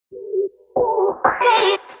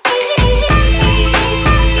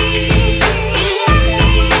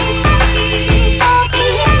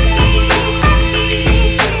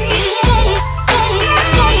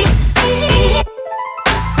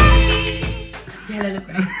let it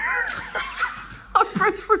be. I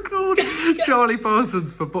press record. Charlie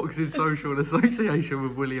Parsons for Boxing Social in association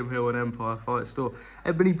with William Hill and Empire Fight Store.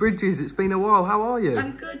 Ebanie Bridges, it's been a while. How are you?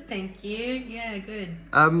 I'm good, thank you. Yeah, good.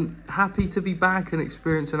 Happy to be back and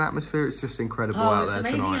experience an atmosphere. It's just incredible out there tonight.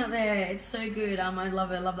 It's amazing out there. It's so good. I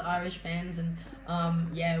love it. I love the Irish fans, and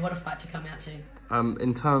yeah, what a fight to come out to.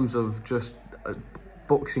 In terms of just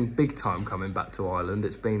boxing big time coming back to Ireland,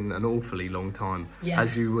 it's been an awfully long time,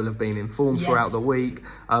 as you will have been informed throughout the week.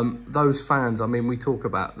 Those fans, I mean, we talk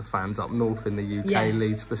about the fans up north in the UK,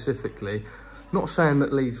 Leeds specifically. Not saying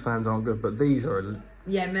that Leeds fans aren't good, but these are a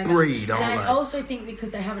breed, aren't they? I also think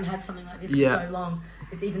because they haven't had something like this for so long,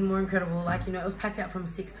 it's even more incredible. Like, you know, it was packed out from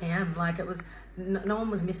 6 p.m. Like, it was, no one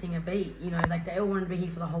was missing a beat, you know, like they all wanted to be here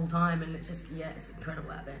for the whole time, and it's just, it's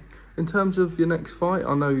incredible out there. In terms of your next fight,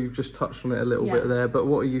 I know you've just touched on it a little bit there, but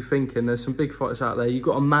what are you thinking? There's some big fights out there. You've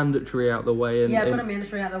got a mandatory out the way. And, I've got a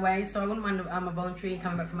mandatory out the way, so I wouldn't mind a voluntary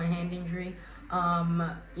coming back from my hand injury,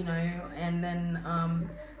 you know, and then,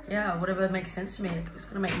 whatever makes sense to me. It's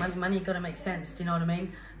got to make money, got to make sense, do you know what I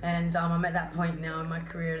mean? And I'm at that point now in my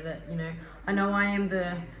career that, you know, I know I am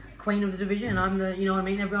the queen of the division. I'm the, you know what I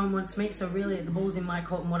mean? Everyone wants me, so really the ball's in my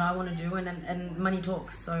court and what I want to do, and money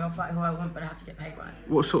talks. So I'll fight who I want, but I have to get paid right.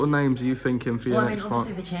 What sort of names are you thinking for your next fight?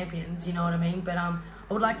 Obviously the champions, you know what I mean? But I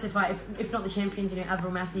would like to fight, if not the champions, you know,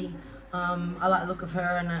 Avril Mathie. I like the look of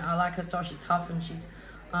her, and I like her style. She's tough, and she's,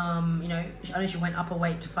 you know, I know she went up a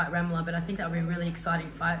weight to fight Ramla, but I think that would be a really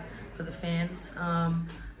exciting fight for the fans.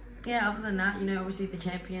 Other than that, you know, obviously the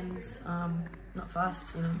champions, not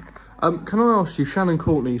fast, you know. Can I ask you, Shannon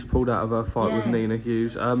Courtenay's pulled out of her fight with Nina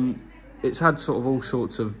Hughes. It's had sort of all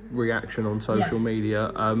sorts of reaction on social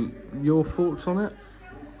media. Your thoughts on it?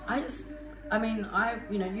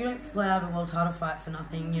 You know, you don't play out a world title fight for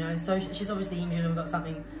nothing, you know. So she's obviously injured and got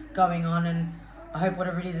something going on, and I hope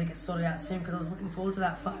whatever it is, it gets sorted out soon, because I was looking forward to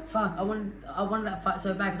that fight. Fuck, I wanted that fight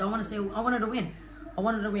so bad, because I wanted to win. I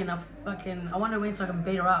wanted to win. I wanted to win so I can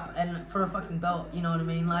beat her up, and for a fucking belt, you know what I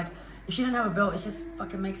mean? Like, if she didn't have a belt, it just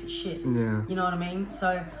fucking makes it shit. Yeah. You know what I mean?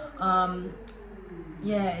 So,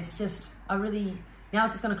 it's just, now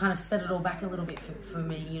it's just going to kind of set it all back a little bit for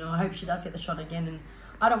me, you know. I hope she does get the shot again, and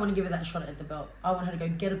I don't want to give her that shot at the belt. I want her to go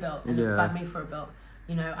get a belt and then fight me for a belt.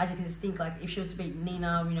 You know, I just think, like, if she was to beat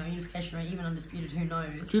Nina, you know, unification or even undisputed, who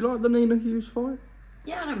knows? Do you like the Nina Hughes fight?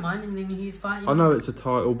 Yeah, I don't mind the Nina Hughes fight. I know it's a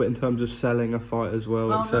title, but in terms of selling a fight as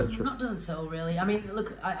well, etc. Not doesn't sell really. I mean,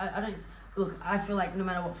 look, I don't. Look, I feel like no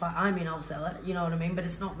matter what fight I'm in, I'll sell it. You know what I mean? But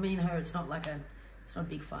it's not me and her. It's not like it's not a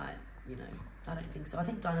big fight. You know, I don't think so. I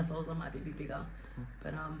think Dinah Thorsler might be a bit bigger,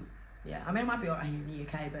 but I mean, it might be alright here in the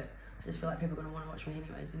UK, but I just feel like people are gonna want to watch me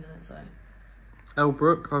anyways, isn't it? So. Elle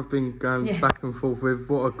Brooke, I've been going back and forth with.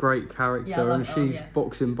 What a great character, and she's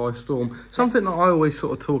boxing by storm. Something that I always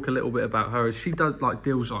sort of talk a little bit about her is she deals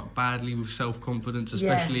like badly with self-confidence,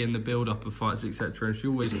 especially in the build-up of fights, etc. And she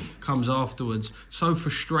always comes afterwards so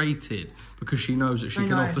frustrated because she knows that she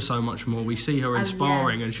can offer so much more. We see her in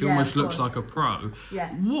sparring, and she almost looks like a pro. Yeah.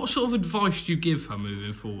 What sort of advice do you give her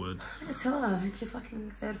moving forward? I just tell her it's your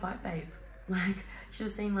fucking third fight, babe. Like, should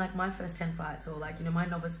have seen like my first 10 fights, or like, you know, my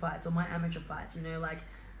novice fights or my amateur fights, you know. Like,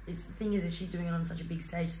 the thing is she's doing it on such a big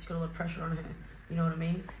stage, she's got a lot of pressure on her, you know what I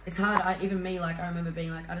mean? It's hard. Even me, like, I remember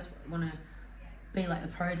being like, I just want to be like the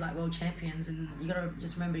pros, like world champions, and you got to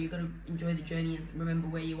just remember, you got to enjoy the journey and remember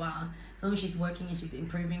where you are. As long as she's working and she's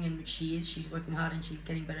improving, and she's working hard and she's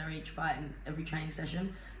getting better each fight and every training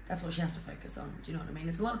session, that's what she has to focus on. Do you know what I mean?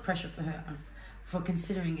 There's a lot of pressure for her, for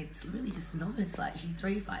considering it's really just novice. Like, she's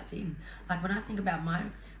 3 fights in. Like, when I think about my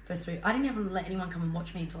first 3, I didn't even let anyone come and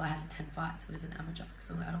watch me until I had 10 fights, but as an amateur, because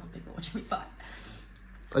I was like, I don't want people watching me fight.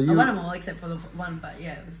 I won them all except for the one, but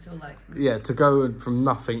yeah, it was still like... Yeah, to go from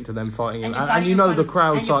nothing to them fighting, and you know the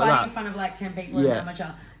crowds like that. And you're fighting in front of like 10 people in an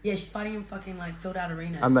amateur. Yeah, she's fighting in fucking like filled out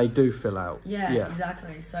arenas. And they do fill out. Yeah,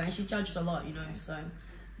 exactly. So, and she's judged a lot, you know, so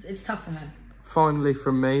it's tough for her. Finally,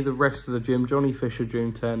 from me, the rest of the gym, Johnny Fisher,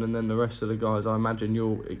 June 10, and then the rest of the guys, I imagine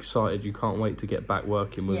you're excited. You can't wait to get back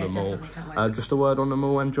working with them all. Can't wait. Just a word on them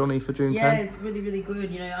all and Johnny for June 10? Yeah, really, really good.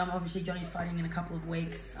 You know, obviously Johnny's fighting in a couple of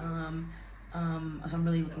weeks. So I'm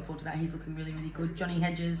really looking forward to that. He's looking really, really good. Johnny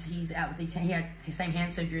Hedges, he's out with he had the same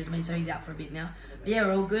hand surgery as me, so he's out for a bit now. But yeah,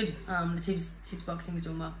 we're all good. The Tibbs Boxing's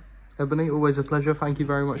doing well. Ebanie, always a pleasure. Thank you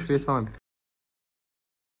very much for your time.